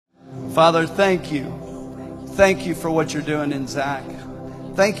Father, thank you. Thank you for what you're doing in Zach.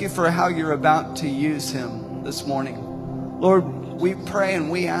 Thank you for how you're about to use him this morning. Lord, we pray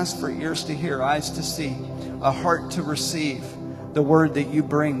and we ask for ears to hear, eyes to see, a heart to receive the word that you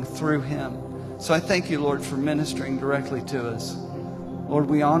bring through him. So I thank you, Lord, for ministering directly to us. Lord,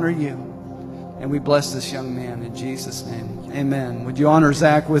 we honor you and we bless this young man in Jesus' name. Amen. Would you honor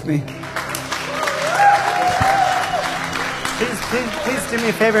Zach with me? Please do me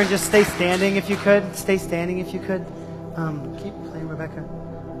a favor and just stay standing if you could. Stay standing if you could. Keep playing, Rebecca.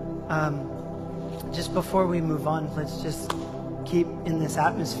 Just before we move on, let's just keep in this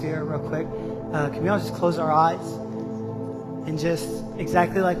atmosphere real quick. Can we all just close our eyes and just,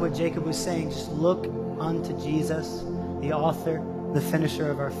 exactly like what Jacob was saying, just look unto Jesus, the author, the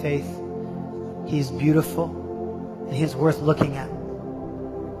finisher of our faith. He's beautiful and he's worth looking at.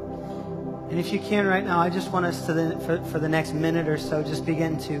 And if you can right now, I just want us to for the next minute or so, just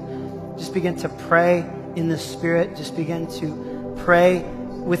begin to pray in the Spirit. Just begin to pray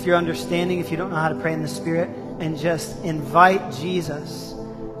with your understanding if you don't know how to pray in the Spirit, and just invite Jesus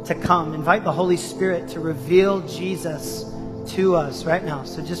to come. Invite the Holy Spirit to reveal Jesus to us right now.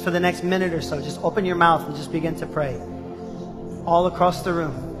 So just for the next minute or so, just open your mouth and just begin to pray. All across the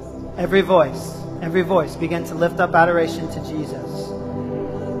room, every voice, begin to lift up adoration to Jesus.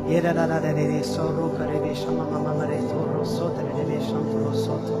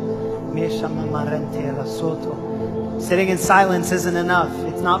 Sitting in silence isn't enough.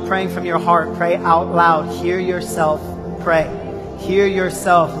 It's not praying from your heart. Pray out loud. Hear yourself pray. Hear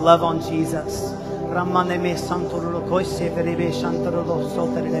yourself love on Jesus.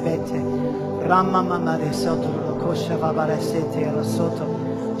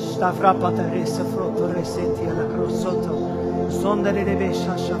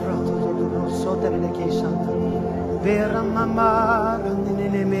 Vera mamma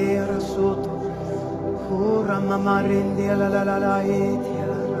randine mera sotto ora mamma rendi la la la la e ti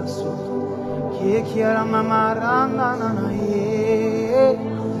la sotto che chiara mamma randa na na e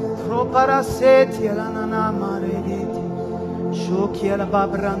pro para seti la na na marediti sho chiara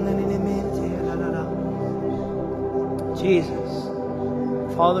babrandine mente la la la. Jesus,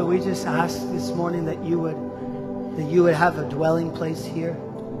 Father, we just ask this morning that you would have a dwelling place here,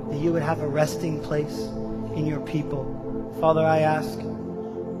 that you would have a resting place in your people. Father, I ask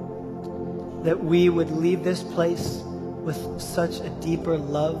that we would leave this place with such a deeper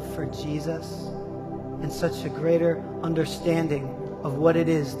love for Jesus and such a greater understanding of what it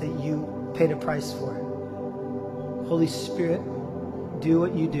is that you paid a price for. Holy Spirit, do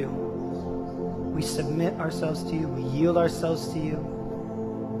what you do. We submit ourselves to you. We yield ourselves to you.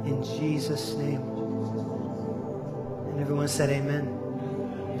 In Jesus' name. And everyone said amen.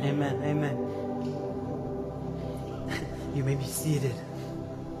 Amen. Amen. You may be seated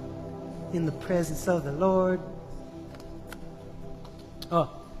in the presence of the Lord. Oh.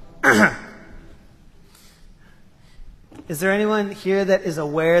 Is there anyone here that is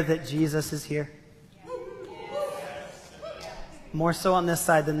aware that Jesus is here? More so on this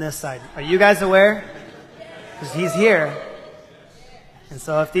side than this side. Are you guys aware? Because he's here. And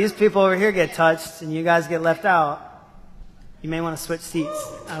so if these people over here get touched and you guys get left out, you may want to switch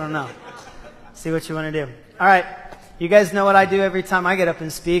seats. I don't know. See what you want to do. All right. You guys know what I do every time I get up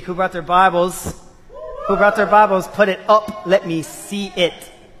and speak. Who brought their Bibles? Who brought their Bibles? Put it up. Let me see it.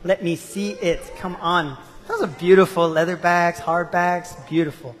 Let me see it. Come on. Those are beautiful leather bags, hard bags.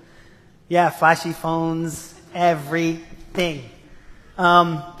 Beautiful. Yeah, flashy phones, everything.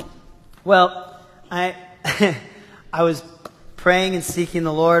 Well, I I was praying and seeking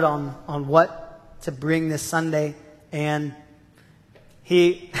the Lord on what to bring this Sunday, and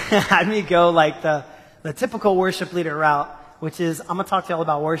he had me go like the typical worship leader route, which is, I'm going to talk to y'all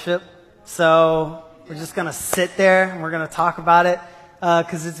about worship. So we're just going to sit there and we're going to talk about it,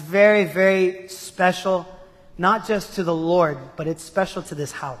 because it's very, very special, not just to the Lord, but it's special to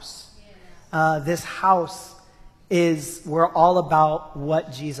this house. This house we're all about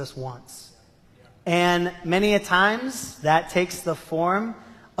what Jesus wants. And many a times that takes the form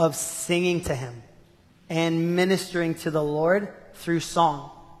of singing to him and ministering to the Lord through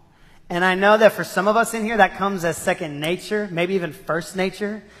song. And I know that for some of us in here, that comes as second nature, maybe even first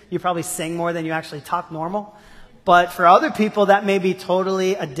nature. You probably sing more than you actually talk normal. But for other people, that may be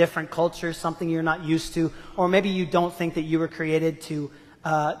totally a different culture, something you're not used to, or maybe you don't think that you were created to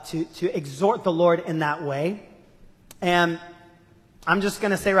exhort the Lord in that way. And I'm just going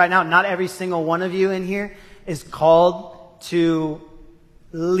to say right now, not every single one of you in here is called to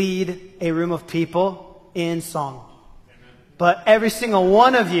lead a room of people in song. But every single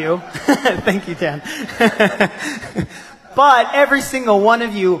one of you, thank you, Dan. But every single one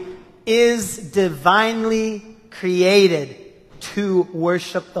of you is divinely created to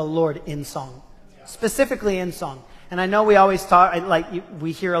worship the Lord in song. Specifically in song. And I know we always talk,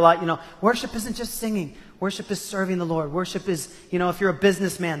 we hear a lot, worship isn't just singing. Worship is serving the Lord. Worship is, if you're a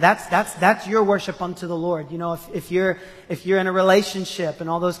businessman, that's your worship unto the Lord. If you're in a relationship and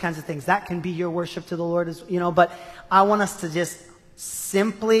all those kinds of things, that can be your worship to the Lord but I want us to just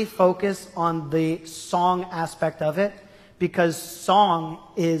simply focus on the song aspect of it, because song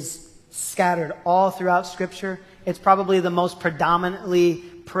is scattered all throughout Scripture. It's probably the most predominantly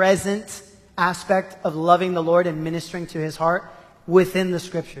present aspect of loving the Lord and ministering to His heart within the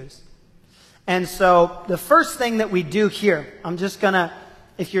Scriptures. And so the first thing that we do here, I'm just going to,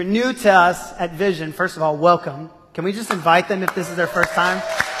 if you're new to us at Vision, first of all, welcome. Can we just invite them if this is their first time?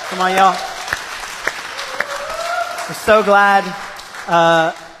 Come on, y'all. We're so glad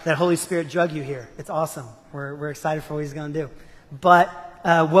that Holy Spirit drug you here. It's awesome. We're excited for what He's going to do. But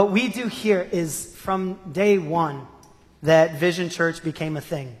what we do here is from day one that Vision Church became a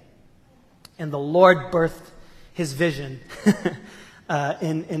thing. And the Lord birthed His vision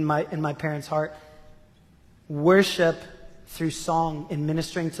in my parents' heart. Worship through song and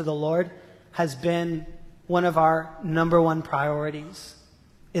ministering to the Lord has been one of our number one priorities,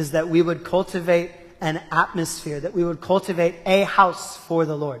 is that we would cultivate an atmosphere, that we would cultivate a house for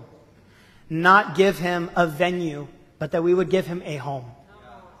the Lord. Not give Him a venue, but that we would give Him a home.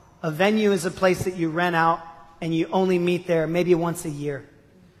 A venue is a place that you rent out and you only meet there maybe once a year.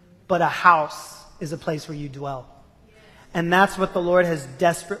 But a house is a place where you dwell. And that's what the Lord has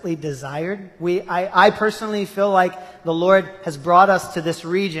desperately desired. I personally feel like the Lord has brought us to this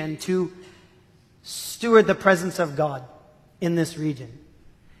region to steward the presence of God in this region.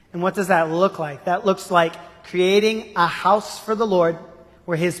 And what does that look like? That looks like creating a house for the Lord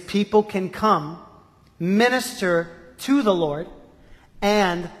where His people can come, minister to the Lord,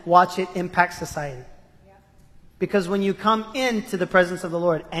 and watch it impact society. Because when you come into the presence of the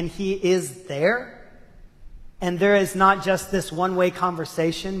Lord and He is there, and there is not just this one-way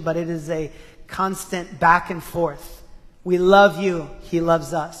conversation, but it is a constant back and forth. We love you, He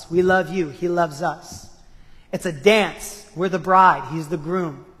loves us. We love you, He loves us. It's a dance. We're the bride, He's the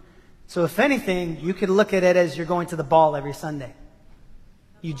groom. So if anything, you could look at it as you're going to the ball every Sunday.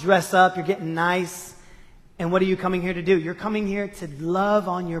 You dress up, you're getting nice. And what are you coming here to do? You're coming here to love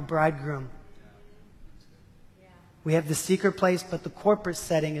on your bridegroom. We have the secret place, but the corporate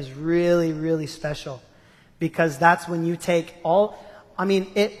setting is really, really special. Because that's when you take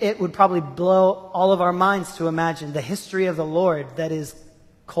it would probably blow all of our minds to imagine the history of the Lord that is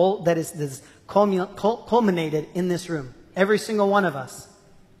culminated in this room. Every single one of us.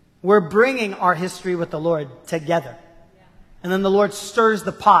 We're bringing our history with the Lord together. And then the Lord stirs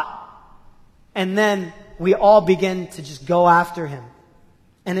the pot. And then we all begin to just go after Him.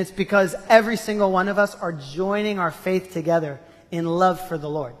 And it's because every single one of us are joining our faith together in love for the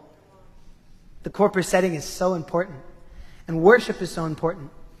Lord. The corporate setting is so important. And worship is so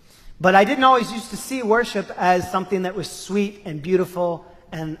important. But I didn't always used to see worship as something that was sweet and beautiful,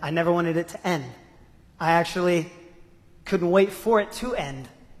 and I never wanted it to end. I actually couldn't wait for it to end.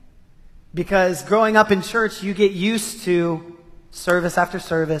 Because growing up in church, you get used to service after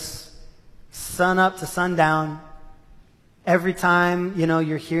service, sun up to sundown. Every time,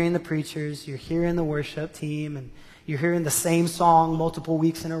 you're hearing the preachers, you're hearing the worship team, and you're hearing the same song multiple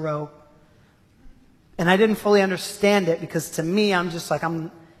weeks in a row. And I didn't fully understand it because to me, I'm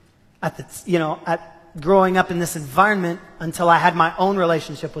growing up in this environment until I had my own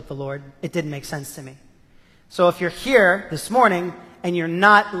relationship with the Lord. It didn't make sense to me. So if you're here this morning and you're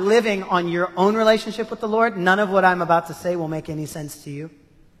not living on your own relationship with the Lord, none of what I'm about to say will make any sense to you.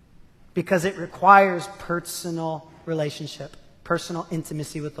 Because it requires personal relationship, personal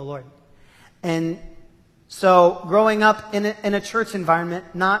intimacy with the Lord. And so growing up in a church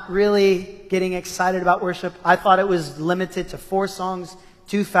environment, not really getting excited about worship, I thought it was limited to 4 songs,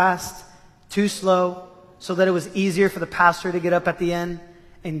 too fast, too slow, so that it was easier for the pastor to get up at the end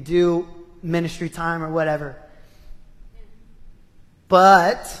and do ministry time or whatever.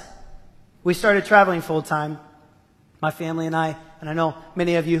 But we started traveling full time, my family and I know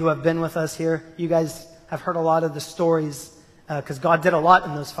many of you who have been with us here, you guys have heard a lot of the stories because God did a lot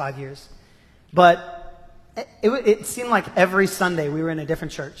in those 5 years. But it seemed like every Sunday we were in a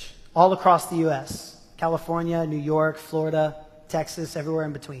different church, all across the U.S., California, New York, Florida, Texas, everywhere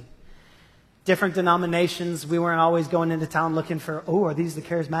in between. Different denominations. We weren't always going into town looking for, are these the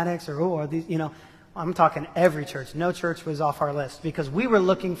charismatics? Or, are these, I'm talking every church. No church was off our list because we were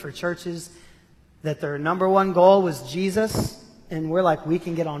looking for churches that their number one goal was Jesus. And we're like, we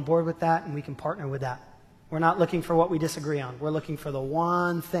can get on board with that and we can partner with that. We're not looking for what we disagree on. We're looking for the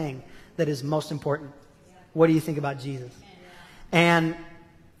one thing that is most important. What do you think about Jesus? And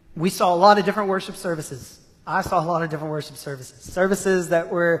we saw a lot of different worship services. I saw a lot of different worship services. Services that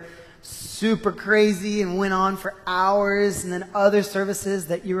were super crazy and went on for hours, and then other services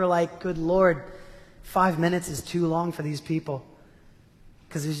that you were like, good Lord, 5 minutes is too long for these people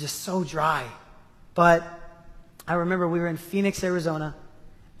because it was just so dry. But I remember we were in Phoenix, Arizona,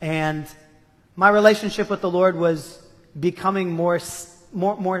 and my relationship with the Lord was becoming more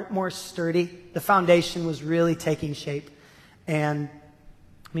sturdy. The foundation was really taking shape. And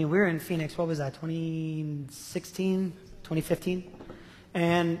I mean, we were in Phoenix, what was that, 2016, 2015?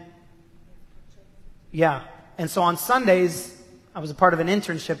 And yeah, and so on Sundays, I was a part of an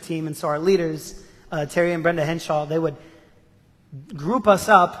internship team, and so our leaders, Terry and Brenda Henshaw, they would group us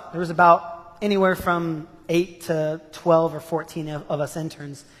up. There was about anywhere from 8 to 12 or 14 of us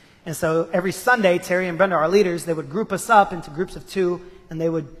interns. And so every Sunday, Terry and Brenda, our leaders, they would group us up into groups of 2, and they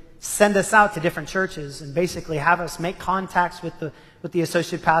would send us out to different churches and basically have us make contacts with the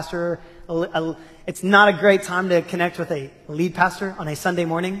associate pastor. It's not a great time to connect with a lead pastor on a Sunday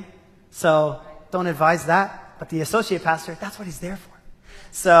morning, so don't advise that. But the associate pastor, that's what he's there for.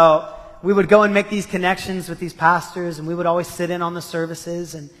 So we would go and make these connections with these pastors, and we would always sit in on the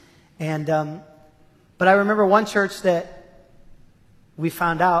services. But I remember one church that we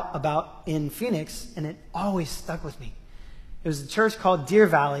found out about in Phoenix, and it always stuck with me. It was a church called Deer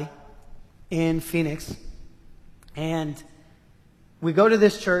Valley in Phoenix, and we go to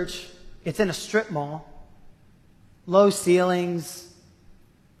this church. It's in a strip mall, low ceilings,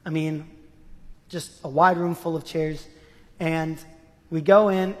 just a wide room full of chairs. And we go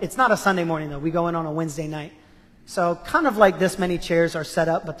in. It's not a Sunday morning, though. We go in on a Wednesday night. So kind of like this many chairs are set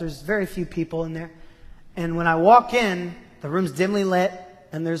up, but there's very few people in there. And when I walk in, the room's dimly lit,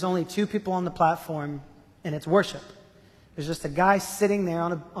 and there's only 2 people on the platform, and it's worship. There's just a guy sitting there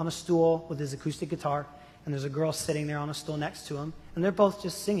on a stool with his acoustic guitar, and there's a girl sitting there on a stool next to him, and they're both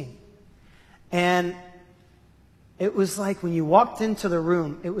just singing. And it was like when you walked into the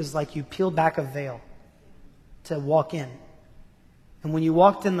room, it was like you peeled back a veil to walk in. And when you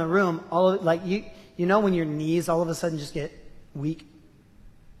walked in the room, you know when your knees all of a sudden just get weak?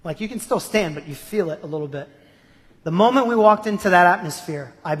 Like you can still stand, but you feel it a little bit. The moment we walked into that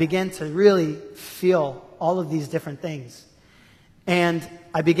atmosphere, I began to really feel all of these different things. And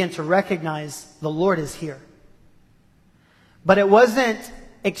I began to recognize the Lord is here. But it wasn't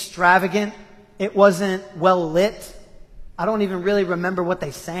extravagant. It wasn't well lit. I don't even really remember what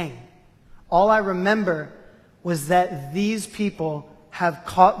they sang. All I remember was that these people have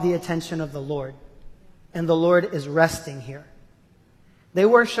caught the attention of the Lord, and the Lord is resting here. They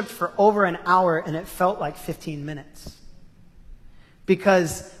worshiped for over an hour, and it felt like 15 minutes.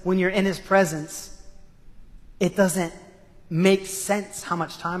 Because when you're in His presence, it doesn't make sense how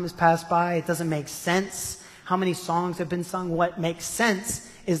much time has passed by. It doesn't make sense how many songs have been sung. What makes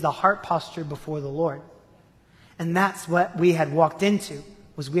sense is the heart posture before the Lord. And that's what we had walked into,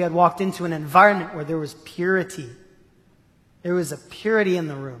 was we had walked into an environment where there was purity. There was a purity in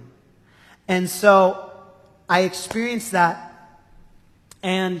the room. And so I experienced that,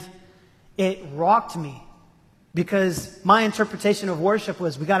 and it rocked me, because my interpretation of worship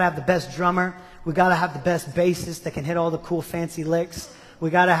was we got to have the best drummer. We got to have the best bassist that can hit all the cool fancy licks. We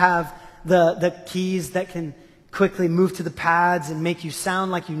got to have the keys that can quickly move to the pads and make you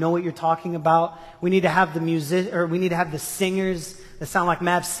sound like you know what you're talking about. We need to have we need to have the singers that sound like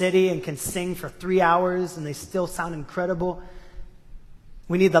Mavs City and can sing for 3 hours and they still sound incredible.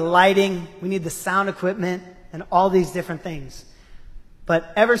 We need the lighting, we need the sound equipment, and all these different things.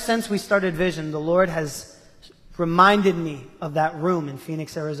 But ever since we started Vision, the Lord has reminded me of that room in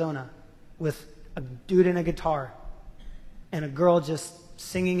Phoenix, Arizona, with a dude in a guitar and a girl just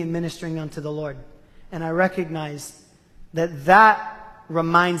singing and ministering unto the Lord. And I recognize that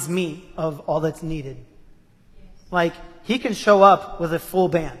reminds me of all that's needed. Like, He can show up with a full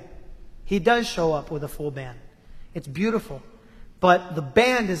band. He does show up with a full band. It's beautiful. But the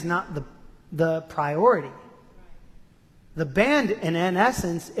band is not the priority. The band, in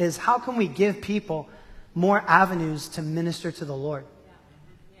essence, is how can we give people more avenues to minister to the Lord?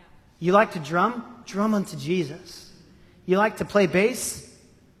 You like to drum? Drum unto Jesus. You like to play bass?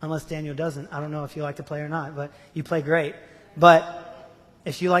 Unless Daniel doesn't. I don't know if you like to play or not, but you play great. But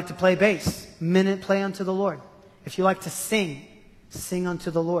if you like to play bass, play unto the Lord. If you like to sing, sing unto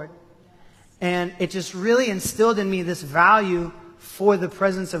the Lord. And it just really instilled in me this value for the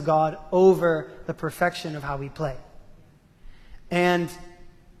presence of God over the perfection of how we play. And,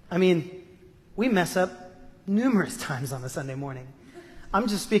 I mean, we mess up numerous times on a Sunday morning. I'm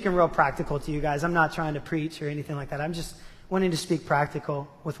just speaking real practical to you guys. I'm not trying to preach or anything like that. I'm just wanting to speak practical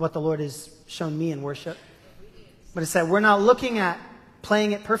with what the Lord has shown me in worship. But it said, we're not looking at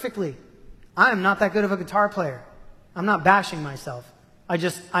playing it perfectly. I am not that good of a guitar player. I'm not bashing myself.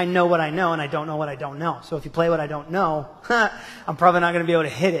 I know what I know and I don't know what I don't know. So if you play what I don't know, I'm probably not going to be able to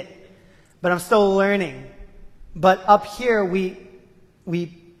hit it. But I'm still learning. But up here, we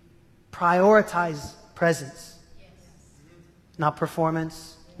prioritize presence. Not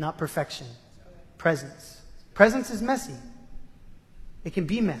performance, not perfection. Presence. Presence is messy. It can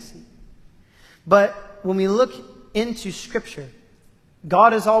be messy. But when we look into Scripture,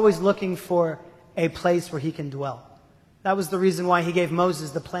 God is always looking for a place where He can dwell. That was the reason why He gave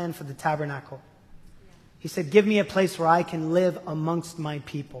Moses the plan for the tabernacle. He said, give me a place where I can live amongst my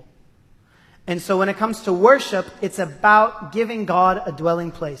people. And so when it comes to worship, it's about giving God a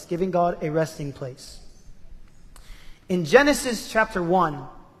dwelling place, giving God a resting place. In Genesis chapter 1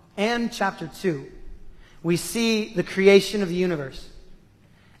 and chapter 2, we see the creation of the universe.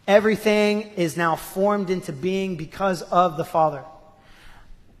 Everything is now formed into being because of the Father.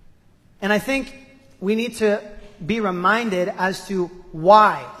 And I think we need to be reminded as to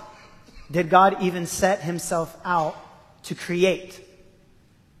why did God even set Himself out to create.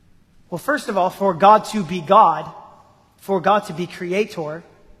 Well, first of all, for God to be God, for God to be creator,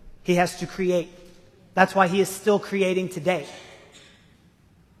 He has to create. That's why He is still creating today.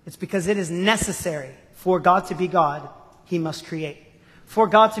 It's because it is necessary for God to be God, He must create. For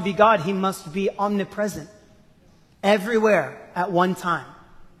God to be God, He must be omnipresent, everywhere at one time.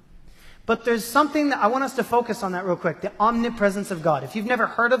 But there's something that I want us to focus on that real quick, the omnipresence of God. If you've never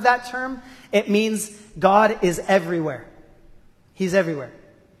heard of that term, it means God is everywhere. He's everywhere.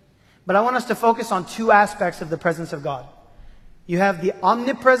 But I want us to focus on two aspects of the presence of God. You have the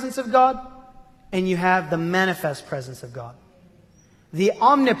omnipresence of God, and you have the manifest presence of God. The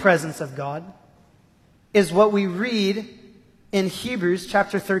omnipresence of God is what we read in Hebrews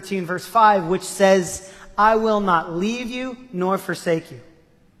chapter 13, verse 5, which says, I will not leave you nor forsake you.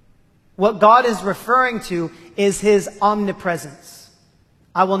 What God is referring to is His omnipresence.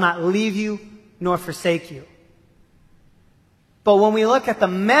 I will not leave you nor forsake you. But when we look at the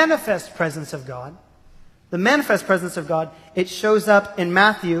manifest presence of God, the manifest presence of God, it shows up in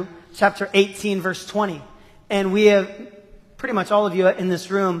Matthew chapter 18, verse 20. And we have, pretty much all of you in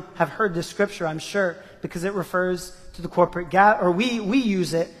this room have heard this scripture, I'm sure, because it refers to the corporate gathering, or we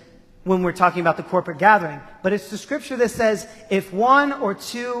use it when we're talking about the corporate gathering. But it's the scripture that says, if one or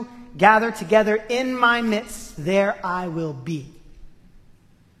two gather together in my midst, there I will be.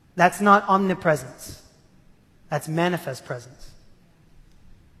 That's not omnipresence. That's manifest presence.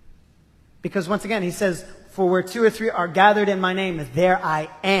 Because once again, He says, for where two or three are gathered in my name, there I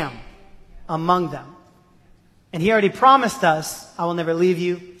am among them. And He already promised us, I will never leave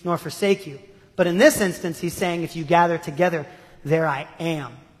you nor forsake you. But in this instance, He's saying, if you gather together, there I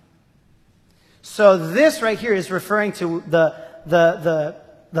am. So this right here is referring to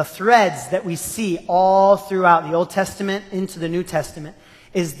the threads that we see all throughout the Old Testament into the New Testament,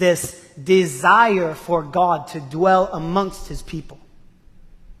 is this desire for God to dwell amongst His people.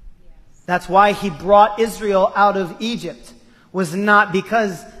 That's why He brought Israel out of Egypt. Was not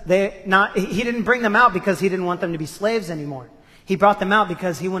because He didn't bring them out because He didn't want them to be slaves anymore. He brought them out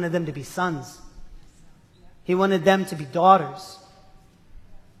because He wanted them to be sons. He wanted them to be daughters.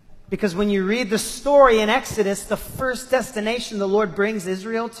 Because when you read the story in Exodus, the first destination the Lord brings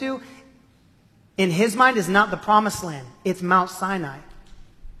Israel to, in His mind, is not the promised land. It's Mount Sinai.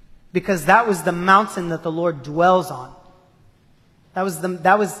 Because that was the mountain that the Lord dwells on. That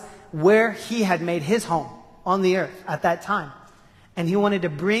was where He had made His home on the earth at that time. And He wanted to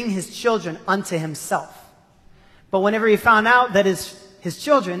bring His children unto Himself. But whenever He found out that His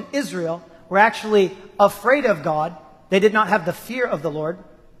children, Israel, were actually afraid of God, they did not have the fear of the Lord,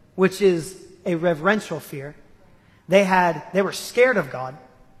 which is a reverential fear. They were scared of God.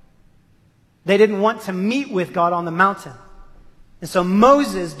 They didn't want to meet with God on the mountain. And so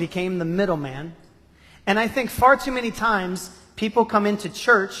Moses became the middleman. And I think far too many times people come into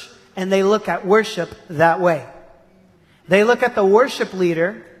church and they look at worship that way. They look at the worship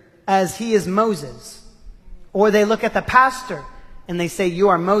leader as he is Moses. Or they look at the pastor and they say, you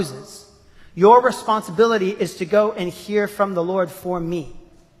are Moses. Your responsibility is to go and hear from the Lord for me.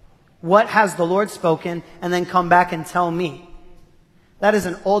 What has the Lord spoken? And then come back and tell me. That is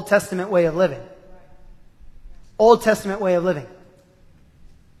an Old Testament way of living. Old Testament way of living.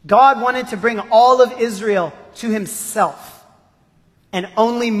 God wanted to bring all of Israel to Himself. And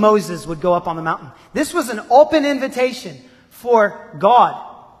only Moses would go up on the mountain. This was an open invitation for God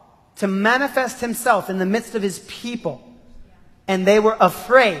to manifest Himself in the midst of His people. and they were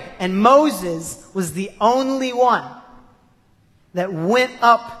afraid. And Moses was the only one that went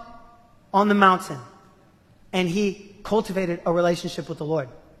up on the mountain, and he cultivated a relationship with the Lord.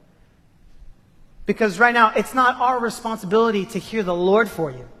 Because right now, it's not our responsibility to hear the Lord for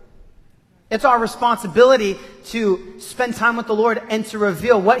you. It's our responsibility to spend time with the Lord and to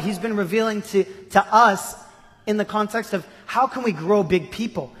reveal what He's been revealing to us in the context of how can we grow big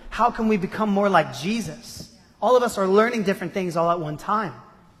people? How can we become more like Jesus? All of us are learning different things all at one time.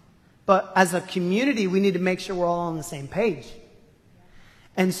 But as a community, we need to make sure we're all on the same page.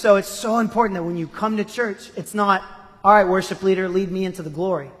 And so it's so important that when you come to church, it's not, all right, worship leader, lead me into the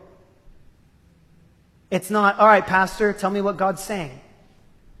glory. It's not, all right, pastor, tell me what God's saying.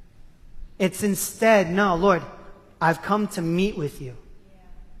 It's instead, no, Lord, I've come to meet with you.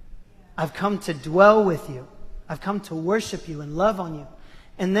 I've come to dwell with you. I've come to worship you and love on you.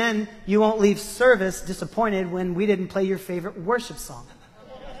 And then you won't leave service disappointed when we didn't play your favorite worship song.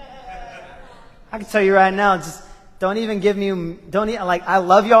 I can tell you right now, just don't even give me, I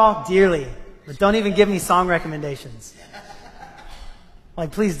love y'all dearly, but don't even give me song recommendations.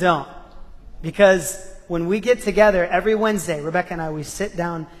 Like, please don't. Because when we get together every Wednesday, Rebecca and I, we sit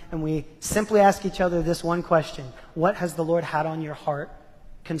down and we simply ask each other this one question. What has the Lord had on your heart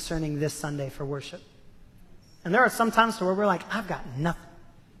concerning this Sunday for worship? And there are some times where we're like, I've got nothing.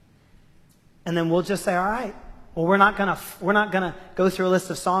 And then we'll just say, all right, well, we're not gonna go through a list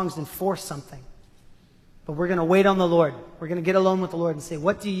of songs and force something. But we're going to wait on the Lord. We're going to get alone with the Lord and say,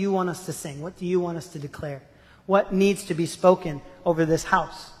 what do you want us to sing? What do you want us to declare? What needs to be spoken over this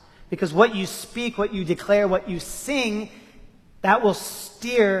house? Because what you speak, what you declare, what you sing, that will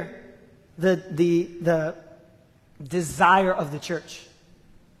steer the desire of the church.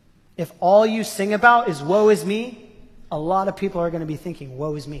 If all you sing about is woe is me, a lot of people are going to be thinking,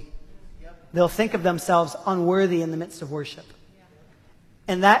 woe is me. They'll think of themselves unworthy in the midst of worship.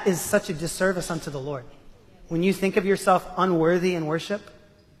 And that is such a disservice unto the Lord. When you think of yourself unworthy in worship.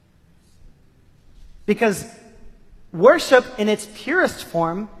 Because worship in its purest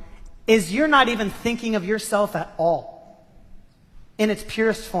form is you're not even thinking of yourself at all. In its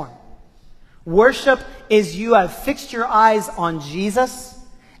purest form. Worship is you have fixed your eyes on Jesus,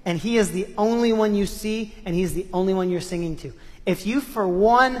 and He is the only one you see, and He's the only one you're singing to. If you for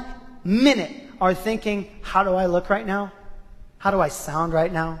 1 minute are thinking, how do I look right now? How do I sound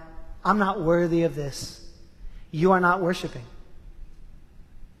right now? I'm not worthy of this. You are not worshiping.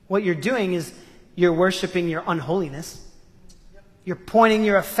 What you're doing is you're worshiping your unholiness. You're pointing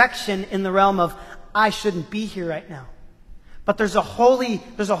your affection in the realm of, I shouldn't be here right now. But there's a holy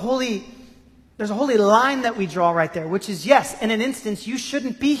line that we draw right there, which is, yes, in an instance, you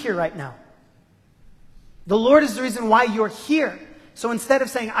shouldn't be here right now. The Lord is the reason why you're here. So instead of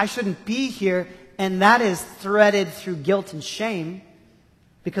saying, I shouldn't be here, and that is threaded through guilt and shame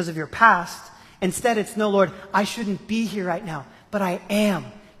because of your past, instead it's, no, Lord, I shouldn't be here right now, but I am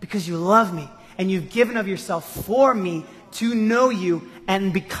because you love me and you've given of yourself for me to know you.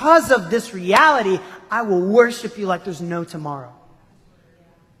 And because of this reality, I will worship you like there's no tomorrow.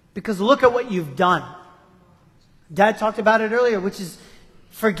 Because look at what you've done. Dad talked about it earlier, which is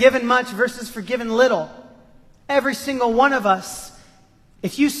forgiven much versus forgiven little. Every single one of us,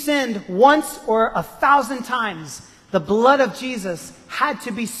 if you sinned once or 1,000 times, the blood of Jesus had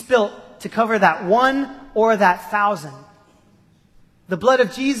to be spilt to cover that 1 or that 1,000. The blood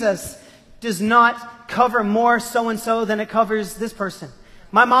of Jesus does not cover more so-and-so than it covers this person.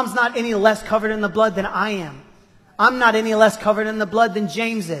 My mom's not any less covered in the blood than I am. I'm not any less covered in the blood than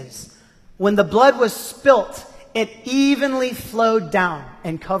James is. When the blood was spilt, it evenly flowed down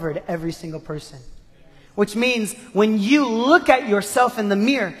and covered every single person. Which means when you look at yourself in the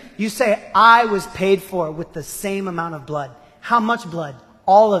mirror, you say, I was paid for with the same amount of blood. How much blood?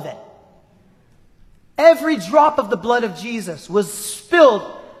 All of it. Every drop of the blood of Jesus was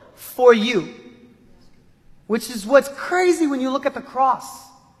spilled for you. Which is what's crazy when you look at the cross.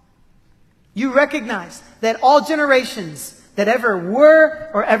 You recognize that all generations that ever were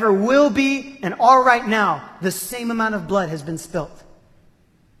or ever will be and are right now, the same amount of blood has been spilled.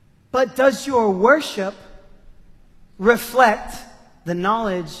 But does your worship reflect the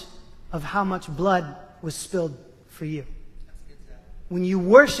knowledge of how much blood was spilled for you? When you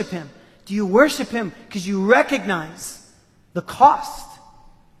worship Him, do you worship Him because you recognize the cost?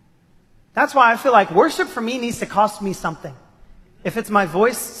 That's why I feel like worship for me needs to cost me something. If it's my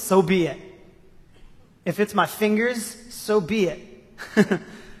voice, so be it. If it's my fingers, so be it.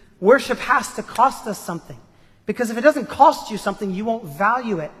 Worship has to cost us something. Because if it doesn't cost you something, you won't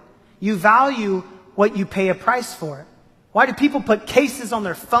value it. You value what you pay a price for. Why do people put cases on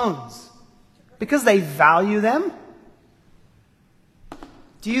their phones? Because they value them.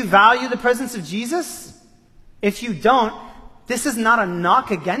 Do you value the presence of Jesus? If you don't, this is not a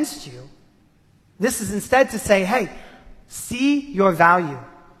knock against you. This is instead to say, hey, see your value,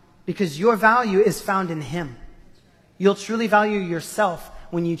 because your value is found in Him. You'll truly value yourself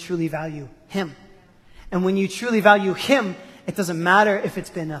when you truly value Him. And when you truly value Him, it doesn't matter if it's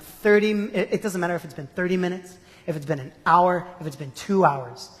been 30 minutes, if it's been an hour, if it's been 2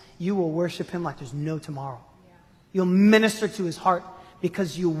 hours. You will worship Him like there's no tomorrow. You'll minister to His heart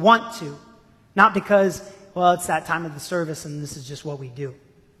because you want to, not because, well, it's that time of the service and this is just what we do.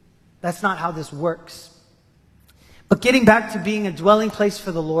 That's not how this works. But getting back to being a dwelling place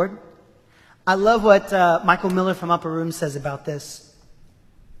for the Lord, I love what Michael Miller from Upper Room says about this.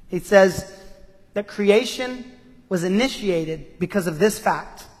 He says that creation was initiated because of this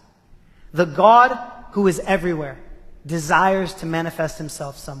fact. The God who is everywhere desires to manifest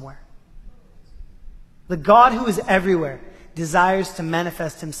Himself somewhere. The God who is everywhere desires to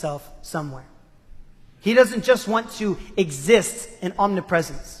manifest Himself somewhere. He doesn't just want to exist in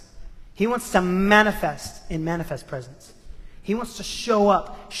omnipresence. He wants to manifest in manifest presence. He wants to show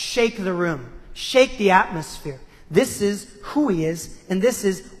up, shake the room, shake the atmosphere. This is who He is, and this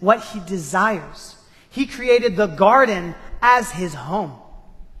is what He desires. He created the garden as His home.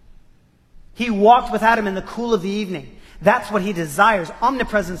 He walked with Adam in the cool of the evening. That's what He desires.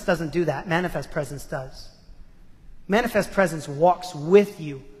 Omnipresence doesn't do that. Manifest presence does. Manifest presence walks with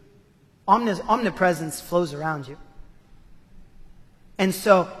you. Omnipresence flows around you. And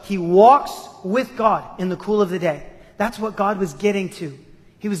so He walks with God in the cool of the day. That's what God was getting to.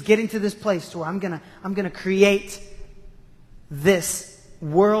 He was getting to this place to where I'm gonna create this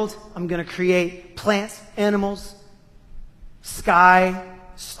world. I'm going to create plants, animals, sky,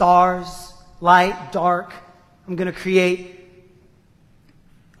 stars, light, dark. I'm going to create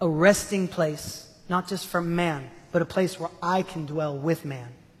a resting place, not just for man, but a place where I can dwell with man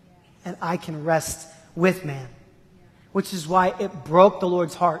and I can rest with man. Which is why it broke the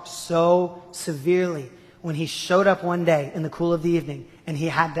Lord's heart so severely when He showed up one day in the cool of the evening and He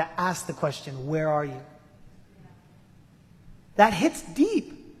had to ask the question, where are you? That hits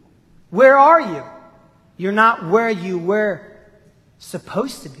deep. Where are you? You're not where you were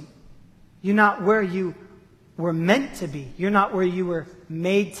supposed to be. You're not where you were meant to be. You're not where you were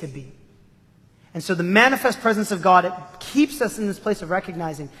made to be. And so the manifest presence of God, it keeps us in this place of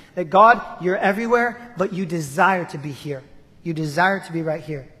recognizing that God, you're everywhere, but you desire to be here. You desire to be right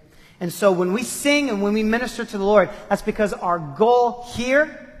here. And so when we sing and when we minister to the Lord, that's because our goal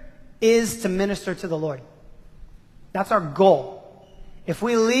here is to minister to the Lord. That's our goal. If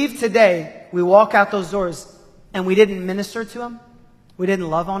we leave today, we walk out those doors and we didn't minister to Him, we didn't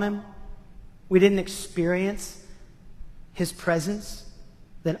love on Him, we didn't experience His presence,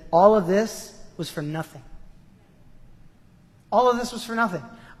 then all of this was for nothing. All of this was for nothing.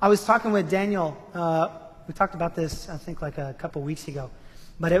 I was talking with Daniel. We talked about this, I think, like a couple weeks ago.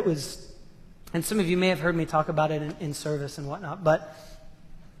 But it was, and some of you may have heard me talk about it in service and whatnot. But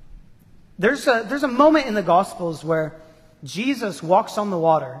there's a moment in the Gospels where Jesus walks on the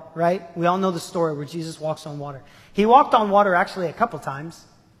water, right? We all know the story where Jesus walks on water. He walked on water actually a couple times.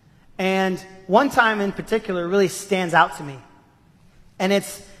 And one time in particular really stands out to me. And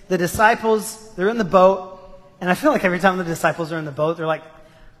it's the disciples, they're in the boat. And I feel like every time the disciples are in the boat, they're like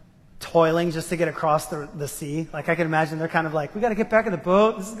toiling just to get across the sea. Like I can imagine they're kind of like, we got to get back in the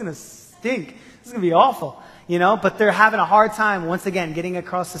boat. This is going to stink. This is going to be awful, you know? But they're having a hard time, once again, getting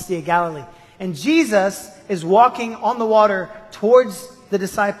across the Sea of Galilee. And Jesus is walking on the water towards the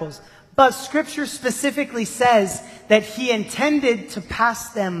disciples. But Scripture specifically says that He intended to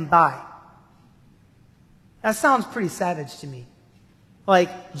pass them by. That sounds pretty savage to me.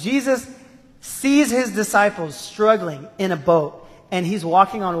 Like, Jesus sees His disciples struggling in a boat, and He's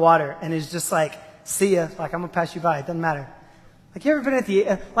walking on water, and is just like, see ya, like, I'm going to pass you by, it doesn't matter. Like, you ever been at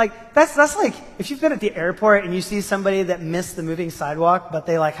the, that's like, if you've been at the airport and you see somebody that missed the moving sidewalk, but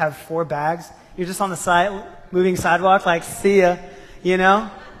they, like, have 4 bags, you're just on the side, moving sidewalk, like, see ya, you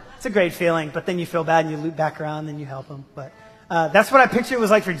know? It's a great feeling, but then you feel bad and you loop back around and you help them. But that's what I picture it was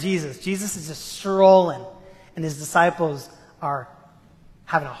like for Jesus. Jesus is just strolling, and His disciples are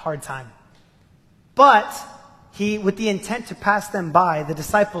having a hard time. But He, with the intent to pass them by, the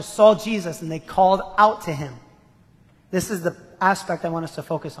disciples saw Jesus and they called out to Him. This is the aspect I want us to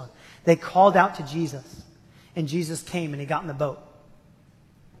focus on. They called out to Jesus, and Jesus came and He got in the boat.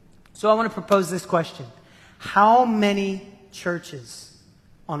 So I want to propose this question. How many churches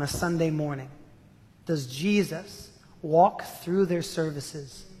on a Sunday morning does Jesus walk through their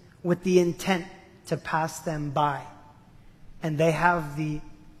services with the intent to pass them by? And they have the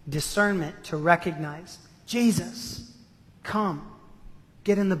discernment to recognize, Jesus, come.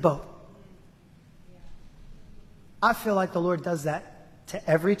 Get in the boat. I feel like the Lord does that to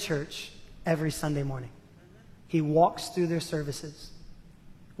every church every Sunday morning. He walks through their services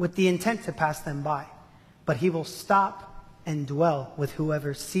with the intent to pass them by. But he will stop and dwell with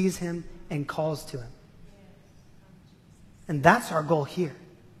whoever sees him and calls to him. And that's our goal here,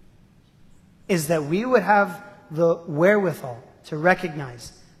 is that we would have the wherewithal to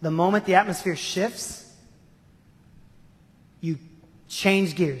recognize the moment the atmosphere shifts, you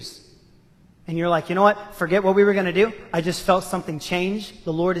change gears. And you're like, you know what? Forget what we were going to do. I just felt something change.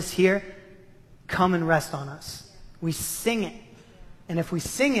 The Lord is here. Come and rest on us. We sing it. And if we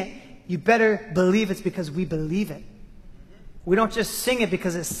sing it, you better believe it's because we believe it. We don't just sing it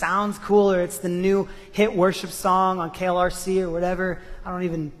because it sounds cool or it's the new hit worship song on KLRC or whatever. I don't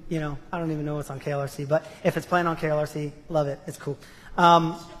even know what's on KLRC. But if it's playing on KLRC, love it. It's cool.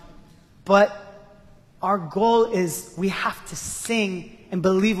 But our goal is we have to sing and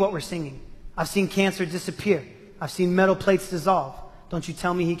believe what we're singing. I've seen cancer disappear. I've seen metal plates dissolve. Don't you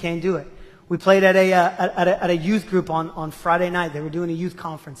tell me he can't do it. We played at a youth group on Friday night. They were doing a youth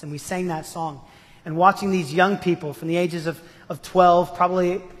conference, and we sang that song. And watching these young people from the ages of 12,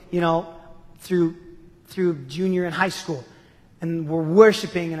 probably, through junior and high school, and we're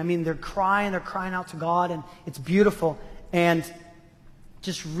worshiping, and I mean, they're crying out to God, and it's beautiful. And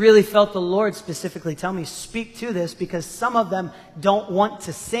just really felt the Lord specifically tell me, speak to this, because some of them don't want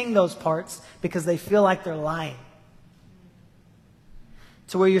to sing those parts because they feel like they're lying.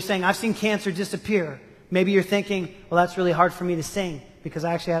 To where you're saying, I've seen cancer disappear. Maybe you're thinking, well, that's really hard for me to sing because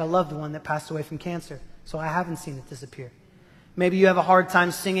I actually had a loved one that passed away from cancer, so I haven't seen it disappear. Maybe you have a hard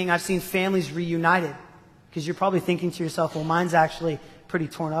time singing, I've seen families reunited, because you're probably thinking to yourself, well, mine's actually pretty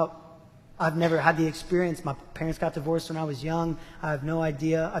torn up. I've never had the experience. My parents got divorced when I was young. I have no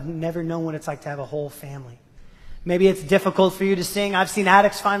idea. I've never known what it's like to have a whole family. Maybe it's difficult for you to sing, I've seen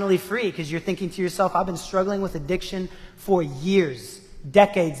addicts finally free, because you're thinking to yourself, I've been struggling with addiction for years,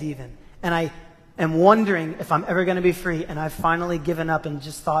 decades even, and I am wondering if I'm ever going to be free, and I've finally given up and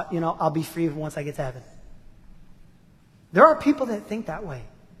just thought, I'll be free once I get to heaven. There are people that think that way.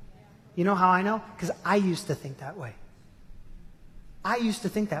 You know how I know? Because I used to think that way. I used to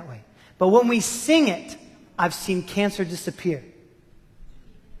think that way. But when we sing it, I've seen cancer disappear.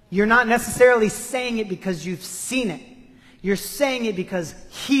 You're not necessarily saying it because you've seen it. You're saying it because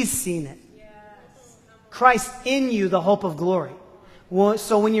he's seen it. Christ in you, the hope of glory. Well,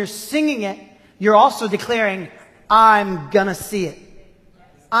 so when you're singing it, you're also declaring, I'm going to see it.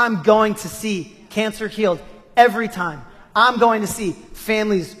 I'm going to see cancer healed every time. I'm going to see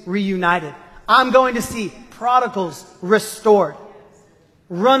families reunited. I'm going to see prodigals restored.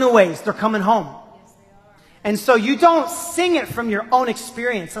 Runaways, they're coming home. And so you don't sing it from your own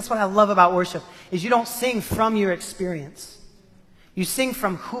experience. That's what I love about worship, is you don't sing from your experience. You sing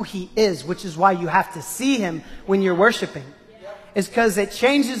from who he is, which is why you have to see him when you're worshiping. It's because it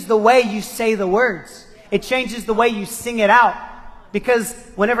changes the way you say the words. It changes the way you sing it out. Because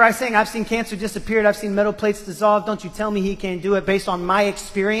whenever I sing, I've seen cancer disappeared, I've seen metal plates dissolve, don't you tell me he can't do it, based on my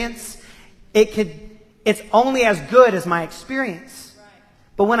experience, it's only as good as my experience.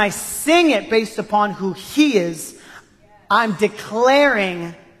 But when I sing it based upon who he is, I'm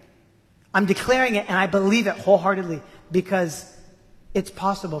declaring it, and I believe it wholeheartedly, because it's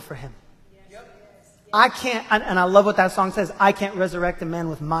possible for him. I can't, and I love what that song says, I can't resurrect a man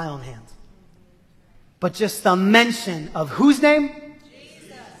with my own hands. But just the mention of whose name?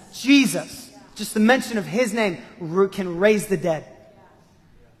 Jesus. Just the mention of his name can raise the dead.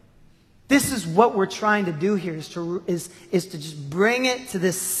 This is what we're trying to do here, is to just bring it to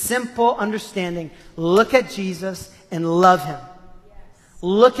this simple understanding. Look at Jesus and love him.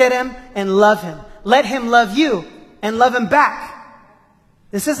 Look at him and love him. Let him love you and love him back.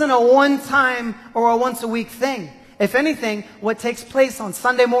 This isn't a one-time or a once-a-week thing. If anything, what takes place on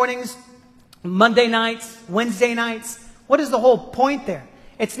Sunday mornings, Monday nights, Wednesday nights, what is the whole point there?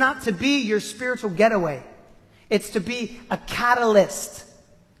 It's not to be your spiritual getaway. It's to be a catalyst,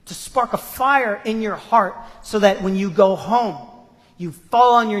 to spark a fire in your heart so that when you go home, you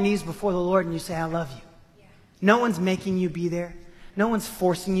fall on your knees before the Lord and you say, I love you. No one's making you be there. No one's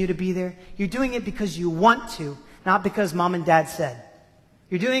forcing you to be there. You're doing it because you want to, not because mom and dad said.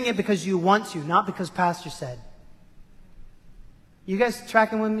 You're doing it because you want to, not because pastor said. You guys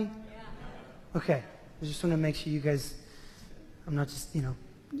tracking with me? Okay. I just want to make sure you guys, I'm not just,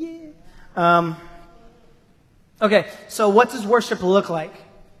 yeah. Okay, so what does worship look like?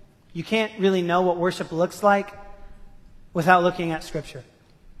 You can't really know what worship looks like without looking at Scripture.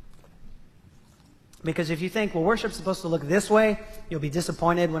 Because if you think, well, worship's supposed to look this way, you'll be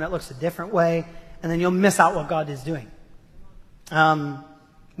disappointed when it looks a different way, and then you'll miss out what God is doing.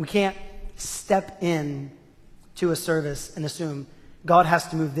 We can't step in to a service and assume God has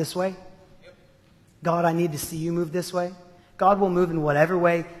to move this way. God, I need to see you move this way. God will move in whatever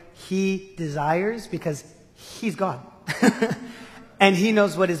way he desires because he's God. And he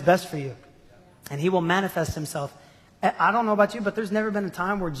knows what is best for you. And he will manifest himself. I don't know about you, but there's never been a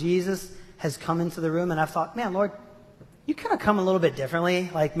time where Jesus has come into the room and I've thought, man, Lord, you kind of come a little bit differently.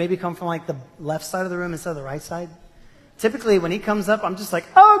 Like maybe come from like the left side of the room instead of the right side. Typically when he comes up, I'm just like,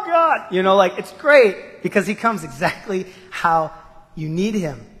 oh God, like it's great because he comes exactly how you need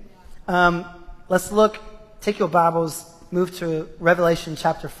him. Let's look, take your Bibles, move to Revelation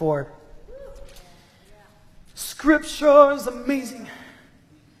chapter 4. Scripture is amazing.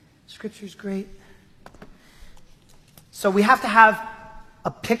 Scripture is great. So we have to have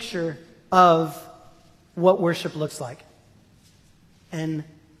a picture of what worship looks like. And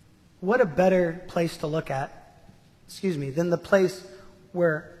what a better place to look at, than the place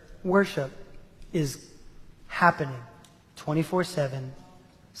where worship is happening 24/7,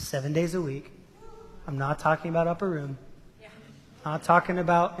 7 days a week. I'm not talking about upper room. I'm not talking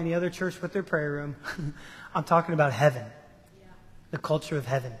about any other church with their prayer room. I'm talking about heaven, the culture of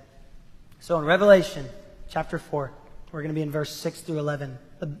heaven. So in Revelation chapter 4, we're going to be in verse 6 through 11,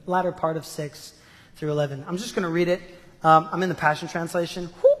 the latter part of 6 through 11. I'm just going to read it. I'm in the Passion Translation,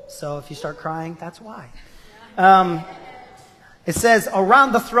 so if you start crying, that's why. It says,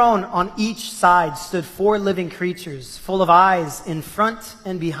 around the throne on each side stood 4 living creatures, full of eyes in front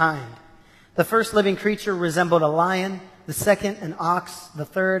and behind. The first living creature resembled a lion, the second an ox, the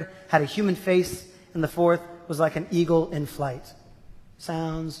third had a human face, and the fourth was like an eagle in flight.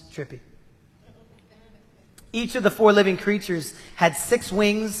 Sounds trippy. Each of the 4 living creatures had 6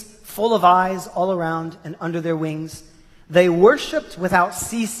 wings, full of eyes all around and under their wings. They worshipped without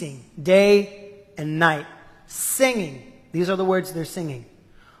ceasing, day and night, singing. These are the words they're singing.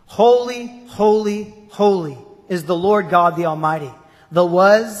 Holy, holy, holy is the Lord God the Almighty, the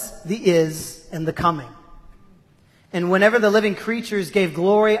was, the is, and the coming. And whenever the living creatures gave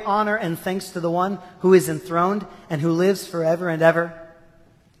glory, honor, and thanks to the one who is enthroned and who lives forever and ever,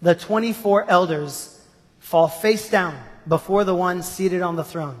 the 24 elders fall face down before the one seated on the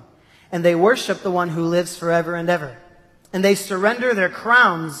throne. And they worship the one who lives forever and ever. And they surrender their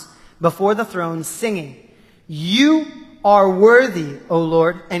crowns before the throne, singing, you are worthy, O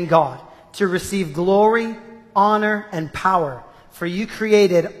Lord and God, to receive glory, honor, and power. For you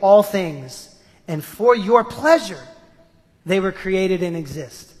created all things, and for your pleasure they were created and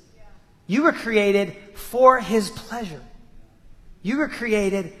exist. You were created for his pleasure. You were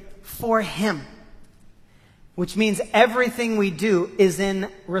created for him. Which means everything we do is in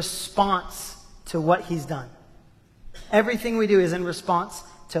response to what he's done. Everything we do is in response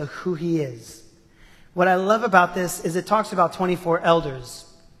to who he is. What I love about this is it talks about 24 elders.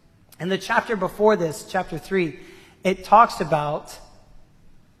 And the chapter before this, chapter 3, it talks about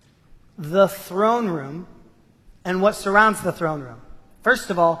the throne room and what surrounds the throne room. First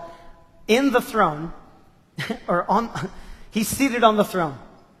of all, in the throne, he's seated on the throne.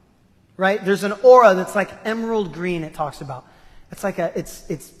 Right? There's an aura that's like emerald green it talks about.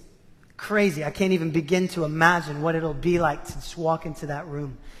 It's crazy. I can't even begin to imagine what it'll be like to just walk into that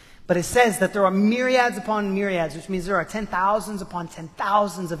room. But it says that there are myriads upon myriads, which means there are 10,000s upon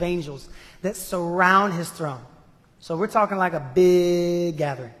 10,000s of angels that surround his throne. So we're talking like a big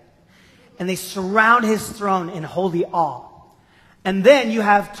gathering. And they surround his throne in holy awe. And then you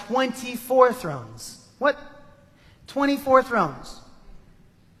have 24 thrones. What? 24 thrones.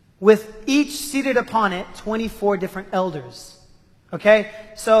 With each seated upon it, 24 different elders. Okay?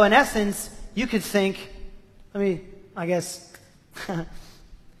 So in essence, you could think, it's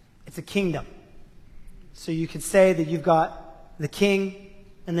a kingdom. So you could say that you've got the king,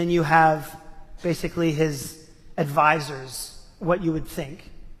 and then you have basically his advisors, what you would think.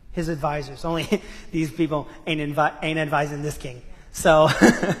 His advisors. Only these people ain't advising this king. So,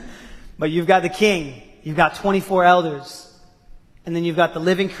 but you've got the king, you've got 24 elders, and then you've got the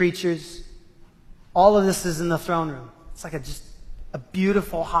living creatures. All of this is in the throne room. It's like just a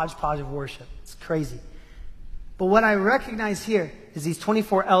beautiful hodgepodge of worship. It's crazy. But what I recognize here is these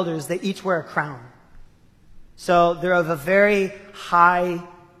 24 elders, they each wear a crown. So they're of a very high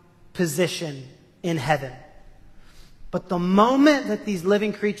position in heaven. But the moment that these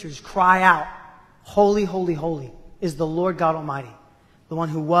living creatures cry out, holy, holy, holy, is the Lord God Almighty, the one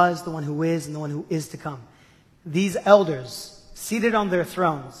who was, the one who is, and the one who is to come. These elders, seated on their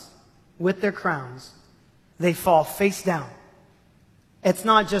thrones with their crowns, they fall face down. It's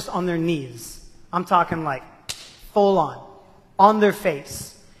not just on their knees. I'm talking like full on their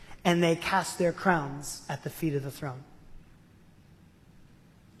face. And they cast their crowns at the feet of the throne.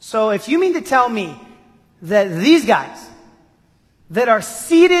 So if you mean to tell me that these guys that are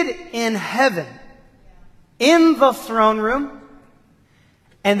seated in heaven, in the throne room,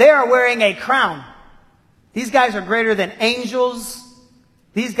 and they are wearing a crown, these guys are greater than angels.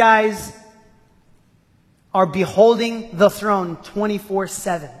 These guys are beholding the throne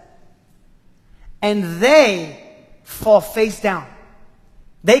 24/7. And they fall face down.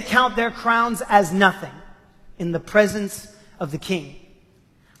 They count their crowns as nothing in the presence of the King.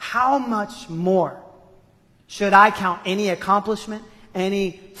 How much more should I count any accomplishment,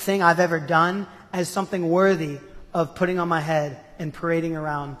 anything I've ever done as something worthy of putting on my head and parading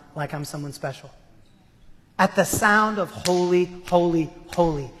around like I'm someone special? At the sound of holy, holy,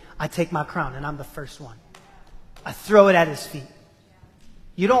 holy, I take my crown and I'm the first one. I throw it at his feet.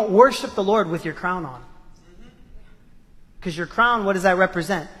 You don't worship the Lord with your crown on. Because your crown, what does that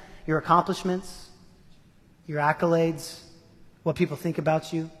represent? Your accomplishments, your accolades, what people think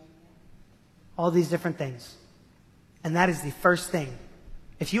about you, all these different things. And that is the first thing.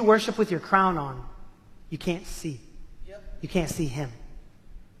 If you worship with your crown on, you can't see. You can't see him.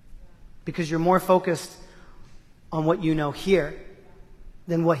 Because you're more focused on what you know here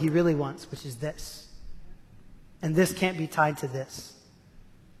than what he really wants, which is this. And this can't be tied to this.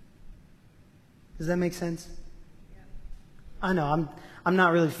 Does that make sense? I know, I'm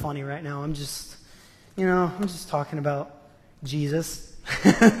not really funny right now. I'm just talking about Jesus.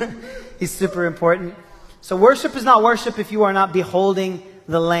 He's super important. So worship is not worship if you are not beholding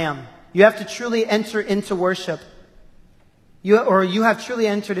the Lamb. You have to truly enter into worship. You have truly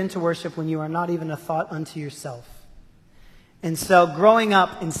entered into worship when you are not even a thought unto yourself. And so growing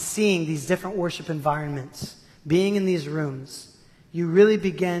up and seeing these different worship environments, being in these rooms, you really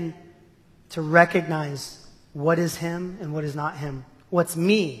begin to recognize what is him and what is not him. What's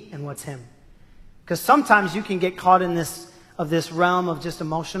me and what's him. Because sometimes you can get caught in this realm of just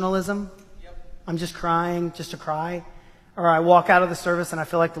emotionalism. I'm just crying just to cry. Or I walk out of the service and I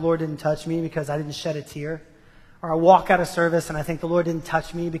feel like the Lord didn't touch me because I didn't shed a tear. Or I walk out of service and I think the Lord didn't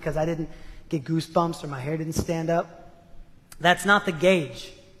touch me because I didn't get goosebumps or my hair didn't stand up. That's not the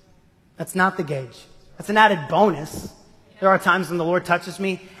gauge. That's not the gauge. That's an added bonus. There are times when the Lord touches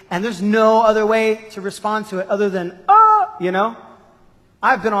me and there's no other way to respond to it other than, oh, you know.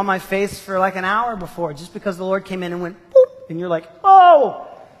 I've been on my face for like an hour before just because the Lord came in and went, boop, and you're like, oh,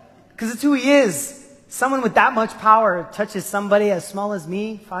 because it's who he is. Someone with that much power touches somebody as small as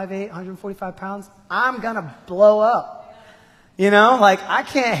me, 5'8", 145 pounds, I'm going to blow up. You know, like I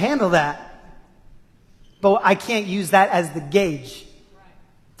can't handle that. But I can't use that as the gauge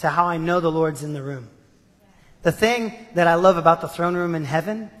to how I know the Lord's in the room. The thing that I love about the throne room in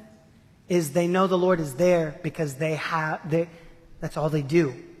heaven is they know the Lord is there because that's all they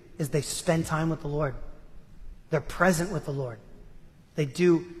do is they spend time with the Lord. They're present with the Lord. They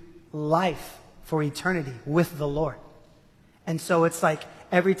do life for eternity with the Lord. And so it's like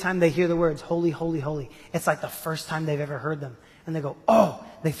every time they hear the words, holy, holy, holy, it's like the first time they've ever heard them. And they go, oh,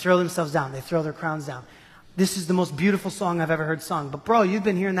 they throw themselves down. They throw their crowns down. This is the most beautiful song I've ever heard sung. But bro, you've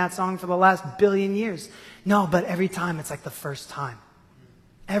been hearing that song for the last billion years. No, but every time it's like the first time.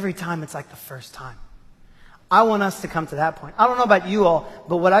 Every time it's like the first time. I want us to come to that point. I don't know about you all,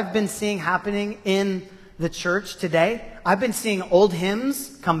 but what I've been seeing happening in the church today, I've been seeing old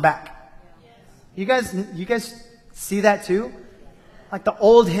hymns come back. You guys see that too? Like the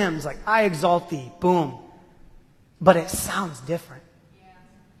old hymns, like I exalt thee, boom. But it sounds different.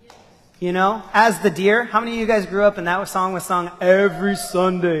 You know, As the Deer. How many of you guys grew up and that song was sung every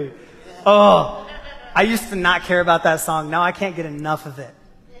Sunday? Oh, I used to not care about that song. Now I can't get enough of it.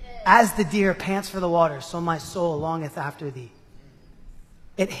 As the deer pants for the water, so my soul longeth after thee.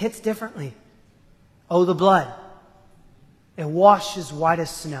 It hits differently. Oh, the blood. It washes white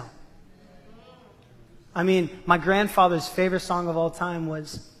as snow. I mean, my grandfather's favorite song of all time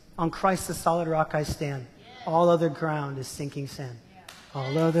was, on Christ the solid rock I stand. All other ground is sinking sand.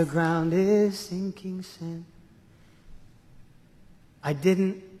 All other ground is sinking sand. I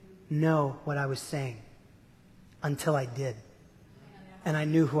didn't know what I was saying until I did. And I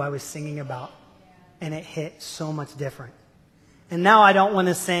knew who I was singing about. And it hit so much different. And now I don't want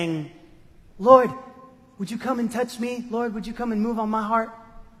to sing, Lord, would you come and touch me? Lord, would you come and move on my heart?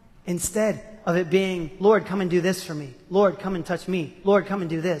 Instead of it being, Lord, come and do this for me. Lord, come and touch me. Lord, come and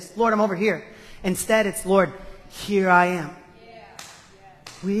do this. Lord, I'm over here. Instead, it's, Lord, here I am.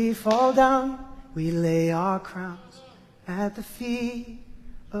 We fall down, we lay our crowns at the feet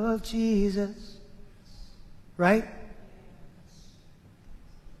of Jesus. Right?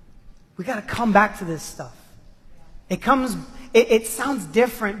 We got to come back to this stuff. It sounds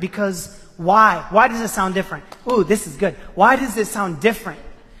different because why? Why does it sound different? Ooh, this is good. Why does it sound different?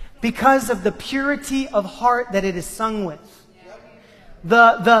 because of the purity of heart that it is sung with.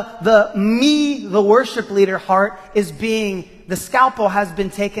 The worship leader heart is being, the scalpel has been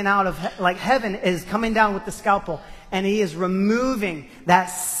taken out of, like heaven is coming down with the scalpel. And he is removing that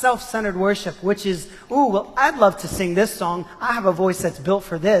self-centered worship, which is, ooh, well, I'd love to sing this song. I have a voice that's built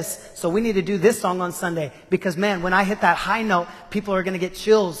for this. So we need to do this song on Sunday. Because man, when I hit that high note, people are going to get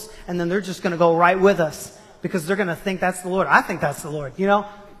chills. And then they're just going to go right with us. Because they're going to think that's the Lord. I think that's the Lord, you know?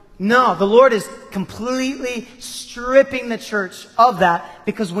 No, the Lord is completely stripping the church of that.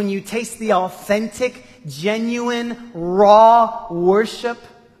 Because when you taste the authentic, genuine, raw worship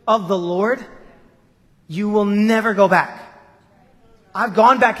of the Lord, you will never go back. I've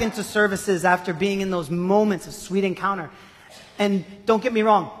gone back into services after being in those moments of sweet encounter. And don't get me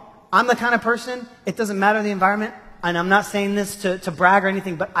wrong, I'm the kind of person, it doesn't matter the environment, and I'm not saying this to brag or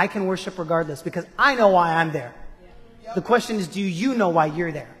anything, but I can worship regardless because I know why I'm there. The question is, do you know why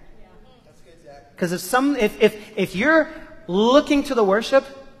you're there? Because if you're looking to the worship,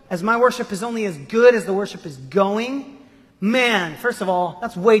 as my worship is only as good as the worship is going, man, first of all,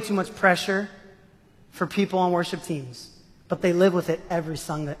 that's way too much pressure for people on worship teams. But they live with it every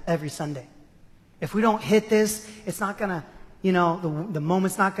Sunday. If we don't hit this, it's not going to, you know, the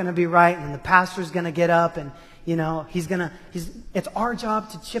moment's not going to be right, and then the pastor's going to get up and, you know, it's our job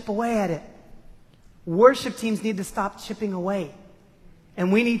to chip away at it. Worship teams need to stop chipping away.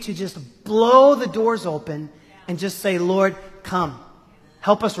 And we need to just blow the doors open and just say, Lord, come.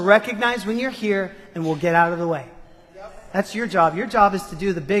 Help us recognize when you're here, and we'll get out of the way. That's your job. Your job is to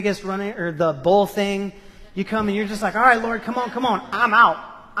do the biggest running or the bull thing. You come and you're just like, all right, Lord, come on. I'm out.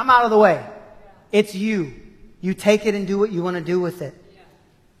 I'm out of the way. It's you. You take it and do what you want to do with it.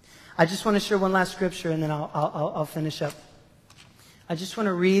 I just want to share one last scripture and then I'll finish up. I just want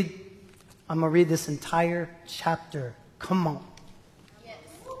to read. I'm going to read this entire chapter. Come on.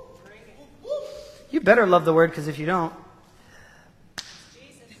 You better love the word, because if you don't,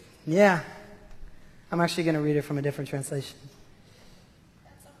 yeah. I'm actually going to read it from a different translation.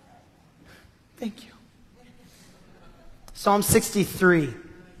 Thank you. Psalm 63.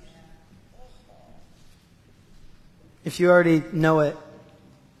 If you already know it,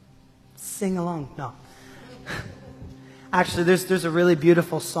 sing along. No. Actually, there's a really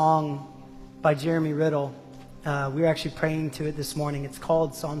beautiful song by Jeremy Riddle. We were actually praying to it this morning. It's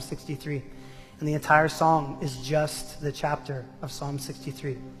called Psalm 63. And the entire song is just the chapter of Psalm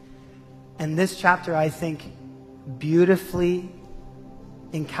 63. And this chapter, I think, beautifully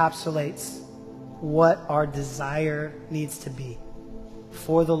encapsulates what our desire needs to be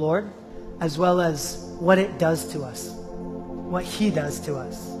for the Lord, as well as what it does to us, what He does to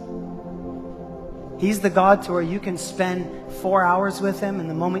us. He's the God to where you can spend 4 hours with Him, and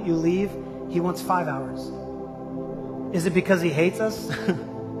the moment you leave, He wants 5 hours. Is it because He hates us?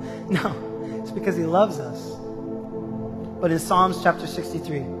 No, it's because He loves us. But in Psalms chapter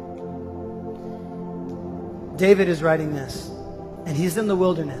 63, David is writing this, and he's in the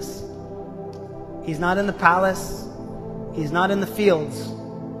wilderness. He's not in the palace. He's not in the fields.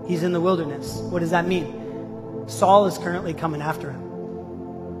 He's in the wilderness. What does that mean? Saul is currently coming after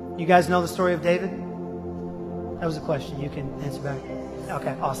him. You guys know the story of David? That was a question. You can answer back.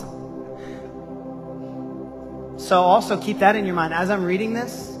 Okay, awesome. So also keep that in your mind. As I'm reading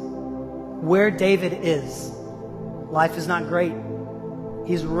this, where David is, life is not great.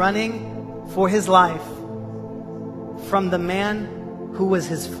 He's running for his life from the man who was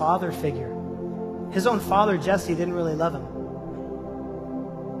his father figure. His own father, Jesse, didn't really love him.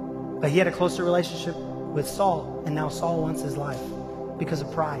 But he had a closer relationship with Saul, and now Saul wants his life because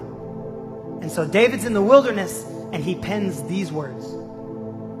of pride. And so David's in the wilderness, and he pens these words.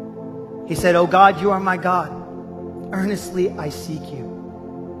 He said, "O God, you are my God. Earnestly I seek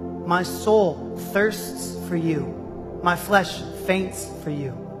you. My soul thirsts for you. My flesh faints for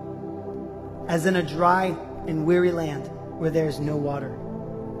you, as in a dry and weary land where there is no water.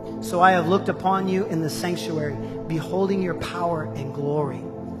 So I have looked upon you in the sanctuary, beholding your power and glory.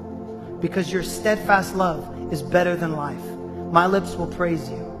 Because your steadfast love is better than life, my lips will praise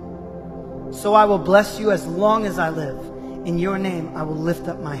you. So I will bless you as long as I live. In your name I will lift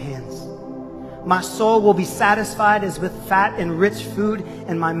up my hands. My soul will be satisfied as with fat and rich food,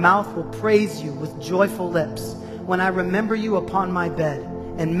 and my mouth will praise you with joyful lips when I remember you upon my bed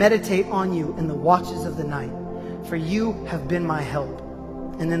and meditate on you in the watches of the night. For you have been my help,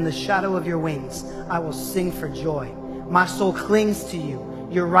 and in the shadow of your wings I will sing for joy. My soul clings to you.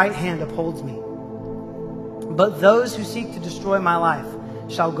 Your right hand upholds me. But those who seek to destroy my life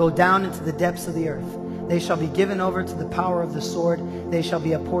shall go down into the depths of the earth. They shall be given over to the power of the sword. They shall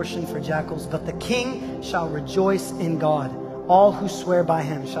be a portion for jackals. But the king shall rejoice in God. All who swear by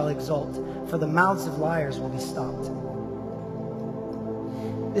him shall exult, for the mouths of liars will be stopped.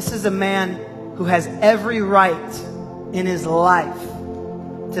 This is a man who has every right in his life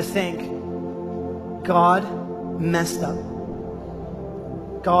to think, God messed up.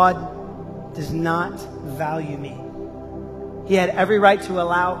 God does not value me. He had every right to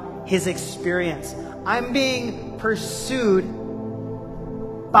allow his experience. I'm being pursued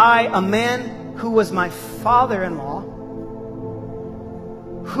by a man who was my father-in-law,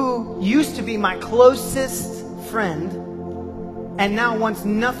 who used to be my closest friend, and now wants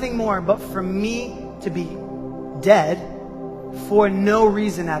nothing more but for me to be dead for no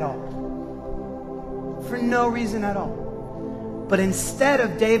reason at all. For no reason at all. But instead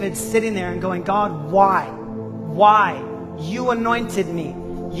of David sitting there and going, God, why? Why? You anointed me.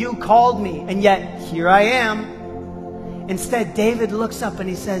 You called me. And yet, here I am. Instead, David looks up and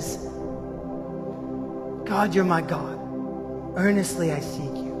he says, God, you're my God. Earnestly I seek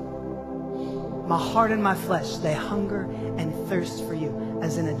you. My heart and my flesh, they hunger and thirst for you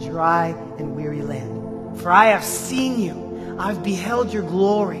as in a dry and weary land. For I have seen you. I've beheld your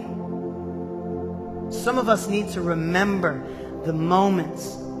glory. Some of us need to remember the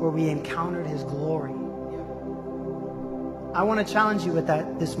moments where we encountered his glory. I want to challenge you with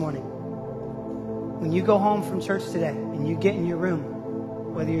that this morning. When you go home from church today and you get in your room,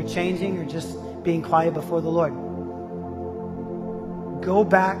 whether you're changing or just being quiet before the Lord, go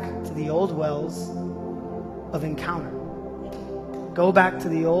back to the old wells of encounter. Go back to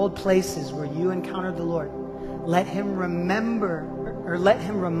the old places where you encountered the Lord. Let him remember, or let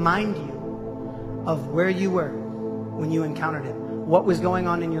him remind you of where you were when you encountered him. What was going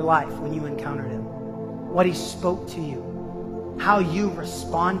on in your life when you encountered him. What he spoke to you. How you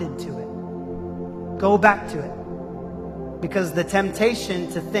responded to it. Go back to it. Because the temptation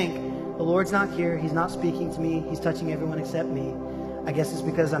to think, the Lord's not here, he's not speaking to me, he's touching everyone except me. I guess it's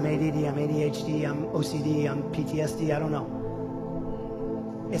because I'm ADD, I'm ADHD, I'm OCD, I'm PTSD, I don't know.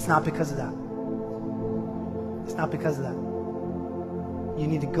 It's not because of that. It's not because of that. You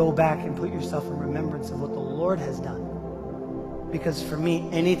need to go back and put yourself in remembrance of what the Lord has done. Because for me,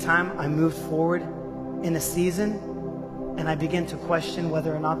 anytime I moved forward in a season and I began to question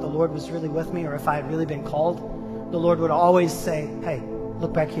whether or not the Lord was really with me or if I had really been called, the Lord would always say, hey,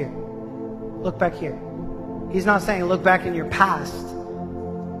 look back here. Look back here. He's not saying look back in your past.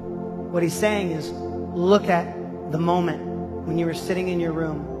 What he's saying is look at the moment when you were sitting in your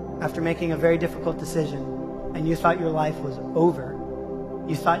room after making a very difficult decision and you thought your life was over.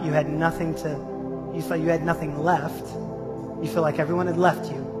 You thought you had nothing left. You feel like everyone had left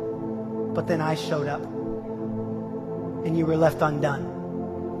you. But then I showed up and you were left undone.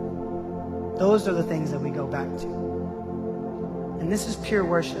 Those are the things that we go back to. And this is pure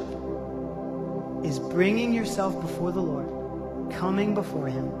worship. Is bringing yourself before the Lord, coming before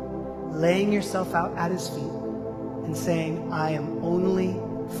him, laying yourself out at his feet and saying, I am only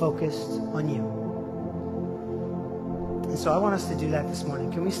focused on you. And so I want us to do that this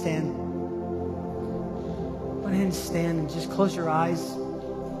morning. Can we stand? Go ahead and stand and just close your eyes.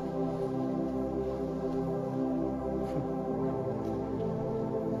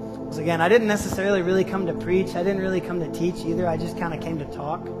 Because again, I didn't necessarily really come to preach. I didn't really come to teach either. I just kind of came to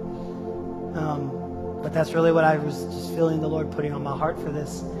talk. But that's really what I was just feeling the Lord putting on my heart for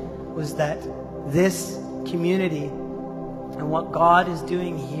this, was that this community and what God is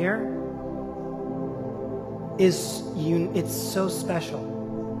doing here it's so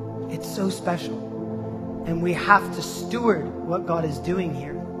special. It's so special. And we have to steward what God is doing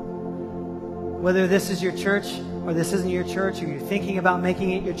here. Whether this is your church or this isn't your church, or you're thinking about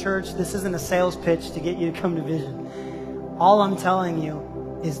making it your church, this isn't a sales pitch to get you to come to Vision. All I'm telling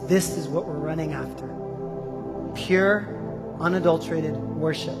you is this is what we're running after. Pure, unadulterated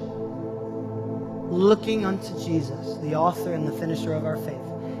worship. Looking unto Jesus, the author and the finisher of our faith,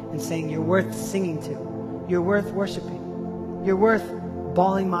 and saying, you're worth singing to. You're worth worshiping. You're worth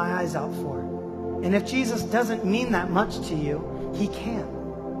bawling my eyes out for. And if Jesus doesn't mean that much to you, he can.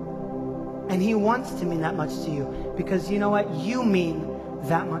 And he wants to mean that much to you. Because you know what? You mean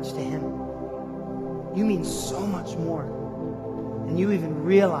that much to him. You mean so much more than you even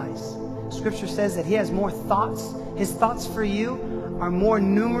realize. Scripture says that he has more thoughts. His thoughts for you are more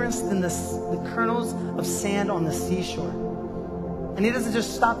numerous than the kernels of sand on the seashore. And he doesn't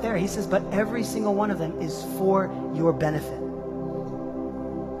just stop there. He says, but every single one of them is for your benefit.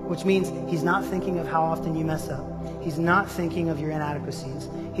 Which means he's not thinking of how often you mess up. He's not thinking of your inadequacies.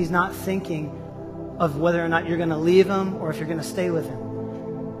 He's not thinking of whether or not you're going to leave him or if you're going to stay with him.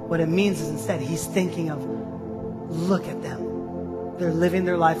 What it means is instead he's thinking of, look at them. They're living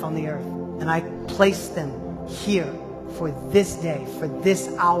their life on the earth. And I placed them here for this day, for this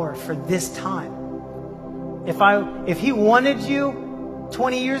hour, for this time. If he wanted you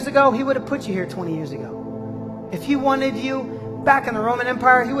 20 years ago, he would have put you here 20 years ago. If he wanted you back in the Roman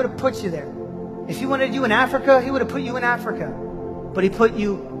Empire, he would have put you there. If he wanted you in Africa, he would have put you in Africa. But he put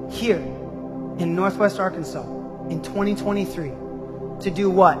you here in Northwest Arkansas in 2023 to do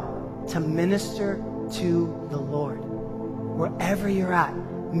what? To minister to the Lord. Wherever you're at,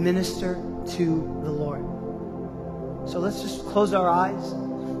 minister to the Lord. So let's just close our eyes.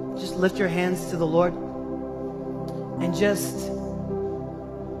 Just lift your hands to the Lord. And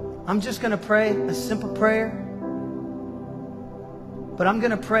I'm just going to pray a simple prayer. But I'm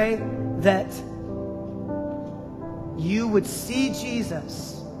going to pray that you would see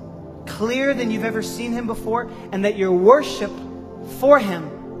Jesus clearer than you've ever seen him before, and that your worship for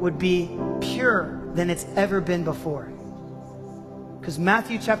him would be purer than it's ever been before. Because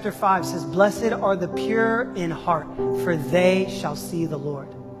Matthew chapter 5 says, "Blessed are the pure in heart, for they shall see the Lord."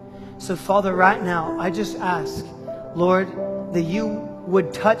 So Father, right now, I just ask, Lord, that you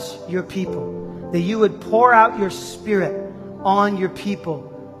would touch your people, that you would pour out your Spirit on your people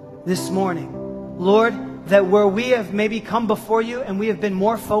this morning. Lord, that where we have maybe come before you and we have been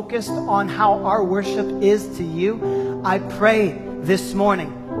more focused on how our worship is to you, I pray this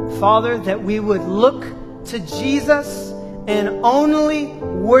morning, Father, that we would look to Jesus and only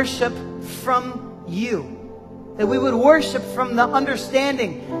worship from you. That we would worship from the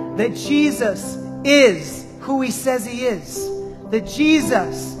understanding that Jesus is who he says he is. That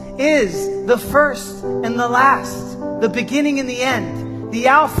Jesus is the first and the last, the beginning and the end, the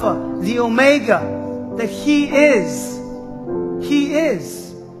Alpha, the Omega, that he is. He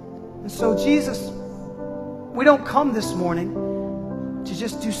is. And so Jesus, we don't come this morning to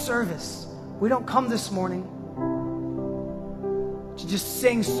just do service. We don't come this morning to just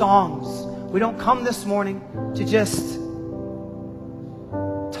sing songs. We don't come this morning to just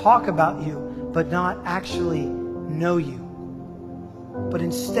talk about you, but not actually know you. But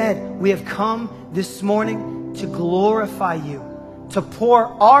instead, we have come this morning to glorify you, to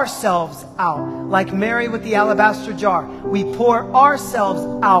pour ourselves out. Like Mary with the alabaster jar, we pour ourselves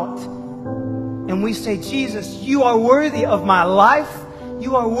out. And we say, Jesus, you are worthy of my life.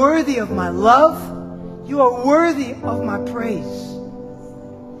 You are worthy of my love. You are worthy of my praise.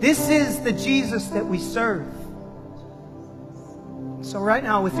 This is the Jesus that we serve. So right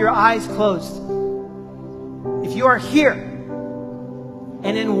now, with your eyes closed, if you are here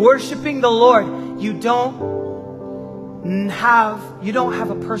and in worshiping the Lord, you don't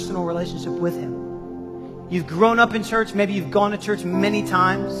have a personal relationship with him. You've grown up in church, maybe you've gone to church many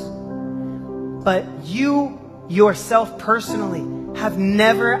times, but you yourself personally have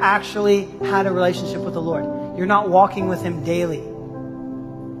never actually had a relationship with the Lord. You're not walking with him daily.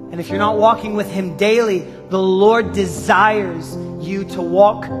 And if you're not walking with him daily, the Lord desires you to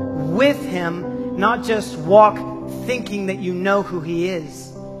walk with him, not just walk thinking that you know who he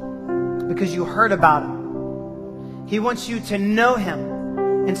is because you heard about him. He wants you to know him.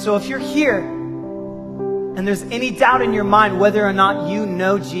 And so if you're here and there's any doubt in your mind whether or not you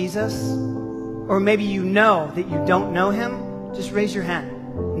know Jesus, or maybe you know that you don't know him, just raise your hand.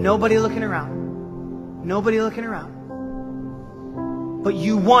 Nobody looking around. Nobody looking around. But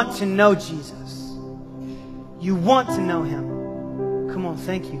you want to know Jesus. You want to know him. Come on,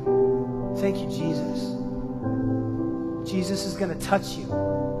 thank you. Thank you, Jesus. Jesus is going to touch you.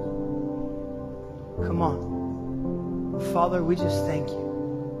 Come on. Father, we just thank you.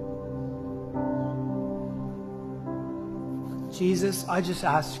 Jesus, I just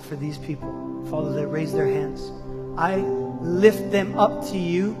ask for these people, Father, that raise their hands. I lift them up to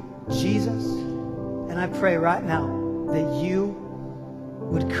you, Jesus. And I pray right now that you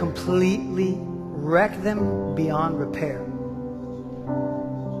would completely wreck them beyond repair.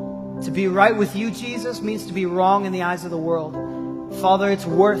 To be right with you, Jesus, means to be wrong in the eyes of the world. Father, it's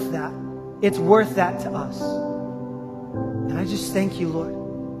worth that. It's worth that to us. And I just thank you, Lord,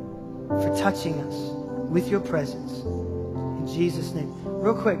 for touching us with your presence. In Jesus' name.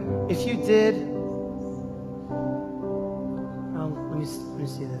 Real quick, if you did... let me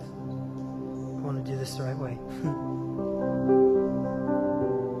see this. I want to do this the right way.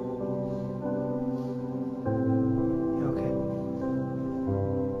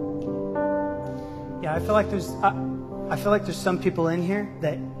 I feel like there's some people in here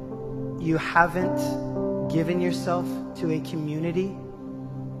that you haven't given yourself to a community,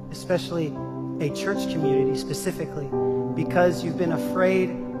 especially a church community specifically, because you've been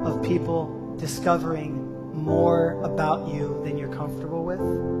afraid of people discovering more about you than you're comfortable with.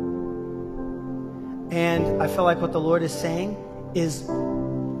 And I feel like what the Lord is saying is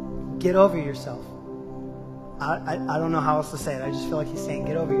get over yourself. I don't know how else to say it. I just feel like he's saying,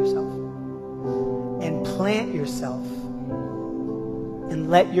 get over yourself and plant yourself and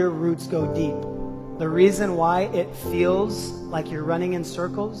let your roots go deep. The reason why it feels like you're running in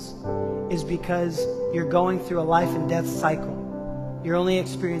circles is because you're going through a life and death cycle. You're only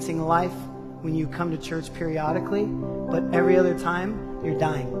experiencing life when you come to church periodically, but every other time, you're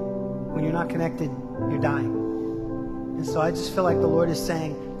dying. When you're not connected, you're dying. And so I just feel like the Lord is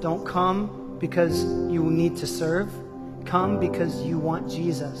saying, don't come because you need to serve. Come because you want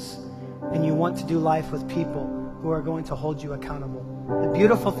Jesus and you want to do life with people who are going to hold you accountable. The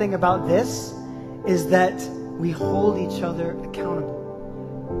beautiful thing about this is that we hold each other accountable.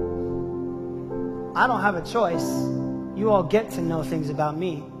 I don't have a choice. You all get to know things about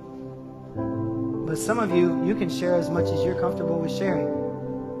me. But some of you can share as much as you're comfortable with sharing.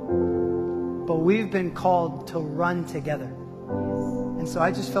 But we've been called to run together. And so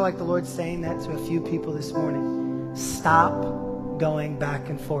I just feel like the Lord's saying that to a few people this morning. Stop going back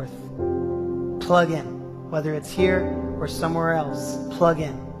and forth. Plug in. Whether it's here or somewhere else, plug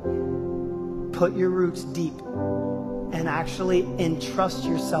in. Put your roots deep and actually entrust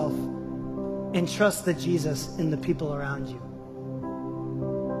yourself. Entrust the Jesus in the people around you.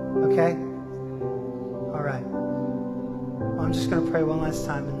 Okay? All right. I'm just going to pray one last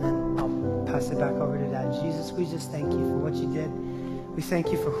time and then I'll pass it back over to Dad. Jesus, we just thank you for what you did. We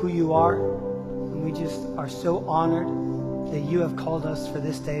thank you for who you are. And we just are so honored that you have called us for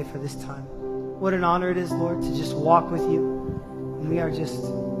this day, for this time. What an honor it is, Lord, to just walk with you. And we are just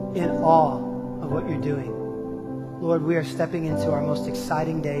in awe of what you're doing. Lord, we are stepping into our most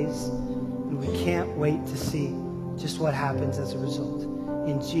exciting days. And we can't wait to see just what happens as a result.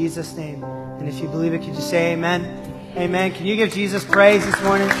 In Jesus' name. And if you believe it, could you say amen? Amen. Can you give Jesus praise this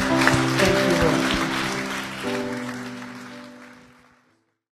morning?